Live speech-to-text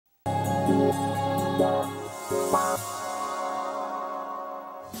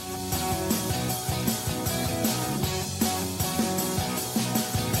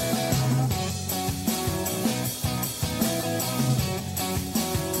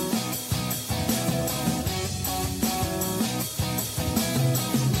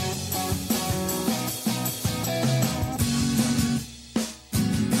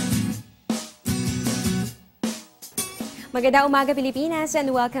Magandang umaga Pilipinas and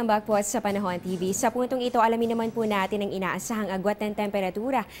welcome back po sa Panahon TV. Sa puntong ito, alamin naman po natin ang inaasahang agwat ng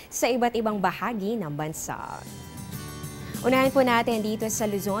temperatura sa iba't ibang bahagi ng bansa. Unahin po natin dito sa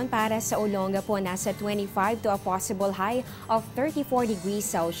Luzon para sa Olonga po nasa 25 to a possible high of 34 degrees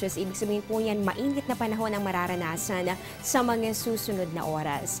Celsius. Ibig sabihin po yan mainit na panahon ang mararanasan sa mga susunod na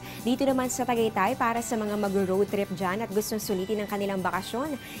oras. Dito naman sa Tagaytay para sa mga mag-road trip dyan at gustong sulitin ang kanilang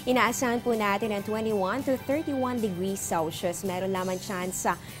bakasyon, inaasahan po natin ang 21 to 31 degrees Celsius. Meron lamang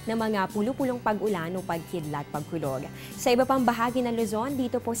tsansa ng mga pulupulong pag-ulan o pagkidlat, pagkulog. Sa iba pang bahagi ng Luzon,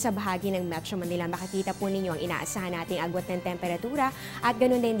 dito po sa bahagi ng Metro Manila, makikita po ninyo ang inaasahan nating agwat ng temperatura at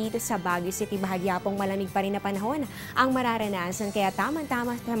ganoon din dito sa Baguio City, bahagya pong malamig pa rin na panahon ang mararanasan kaya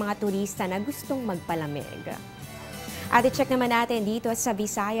tamang-tama sa mga turista na gustong magpalamig. At i-check naman natin dito sa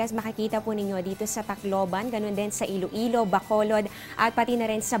Visayas, makikita po ninyo dito sa Tacloban, ganun din sa Iloilo, Bacolod at pati na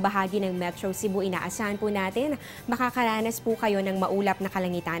rin sa bahagi ng Metro Cebu. Inaasahan po natin makakaranas po kayo ng maulap na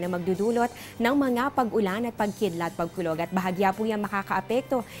kalangitan na magdudulot ng mga pag-ulan at pagkidlat, pagkulog at bahagya po yan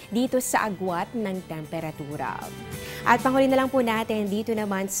makakaapekto dito sa agwat ng temperatura. At panghuli na lang po natin dito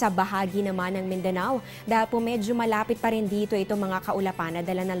naman sa bahagi naman ng Mindanao dahil po medyo malapit pa rin dito itong mga kaulapan na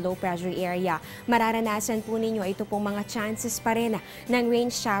dala ng low pressure area. Mararanasan po ninyo ito pong mga chances pa rin ng rain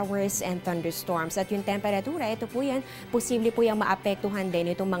showers and thunderstorms. At yung temperatura, ito po yan, posible po yung maapektuhan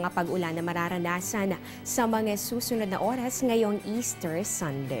din itong mga pag-ulan na mararanasan sa mga susunod na oras ngayong Easter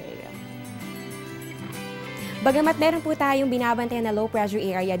Sunday. Bagamat meron po tayong binabantayan na low pressure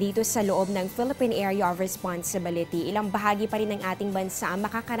area dito sa loob ng Philippine Area of Responsibility, ilang bahagi pa rin ng ating bansa ang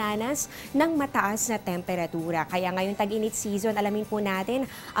makakaranas ng mataas na temperatura. Kaya ngayong tag-init season, alamin po natin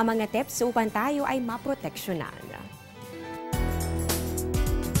ang mga tips upang tayo ay maproteksyonan.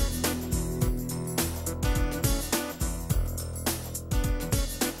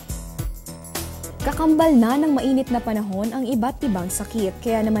 Kakambal na ng mainit na panahon ang iba't ibang sakit.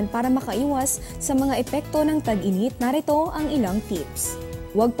 Kaya naman para makaiwas sa mga epekto ng tag-init, narito ang ilang tips.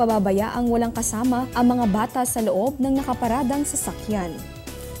 Huwag pababayaang walang kasama ang mga bata sa loob ng nakaparadang sasakyan.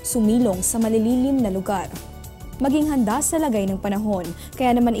 Sumilong sa malililim na lugar. Maging handa sa lagay ng panahon,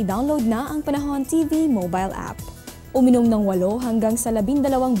 kaya naman i-download na ang Panahon TV mobile app. Uminom ng 8 hanggang sa 12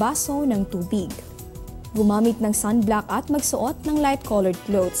 baso ng tubig. Gumamit ng sunblock at magsuot ng light-colored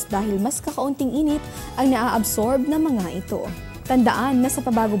clothes dahil mas kakaunting init ang naa-absorb ng mga ito. Tandaan na sa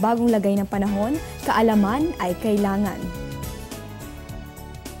pabago-bagong lagay ng panahon, kaalaman ay kailangan.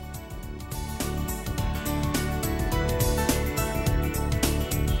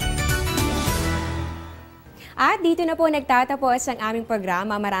 At dito na po nagtatapos ang aming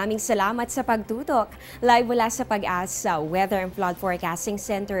programa. Maraming salamat sa pagtutok. Live mula sa Pag-asa Weather and Flood Forecasting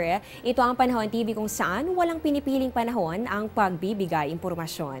Center. Ito ang Panahon TV kung saan walang pinipiling panahon ang pagbibigay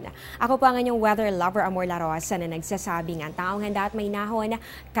impormasyon. Ako po ang inyong weather lover Amor La Rosa na nagsasabing ang taong handa at may nahon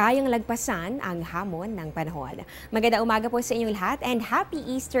kayang lagpasan ang hamon ng panahon. Magandang umaga po sa inyong lahat and happy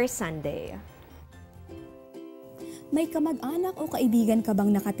Easter Sunday! May kamag-anak o kaibigan ka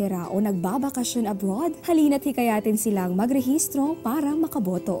bang nakatira o nagbabakasyon abroad? Halina't hikayatin silang magrehistro para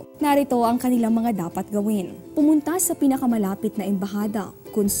makaboto. Narito ang kanilang mga dapat gawin. Pumunta sa pinakamalapit na embahada,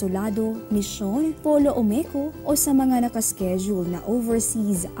 konsulado, misyon, polo o meko o sa mga nakaschedule na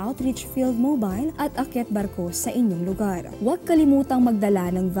overseas outreach field mobile at akyat barko sa inyong lugar. Huwag kalimutang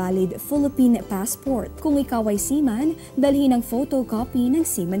magdala ng valid Philippine passport. Kung ikaw ay seaman, dalhin ang photocopy ng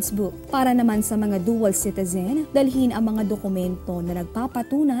Seaman's Book. Para naman sa mga dual citizen, dalhin ang mga dokumento na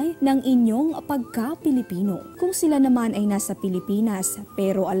nagpapatunay ng inyong pagka-Pilipino. Kung sila naman ay nasa Pilipinas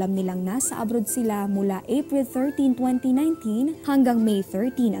pero alam nilang nasa abroad sila mula April 13, 2019 hanggang May 13,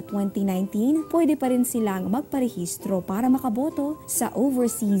 2019, pwede pa rin silang magparehistro para makaboto sa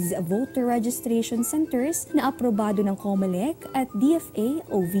overseas voter registration centers na aprobado ng COMELEC at DFA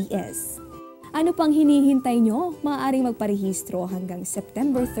OVS. Ano pang hinihintay nyo? Maaaring magparehistro hanggang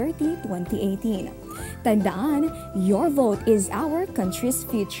September 30, 2018. Tandaan, your vote is our country's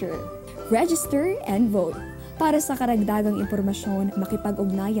future. Register and vote. Para sa karagdagang impormasyon,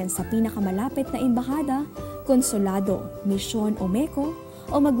 makipag-ugnayan sa pinakamalapit na embahada, konsulado, misyon o meko,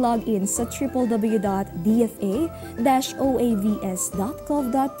 o mag-login sa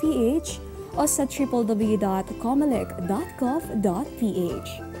www.dfa-oavs.gov.ph o sa www.comelec.gov.ph.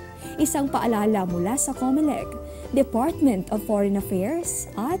 Isang paalala mula sa COMELEC, Department of Foreign Affairs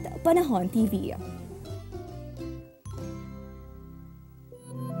at Panahon TV.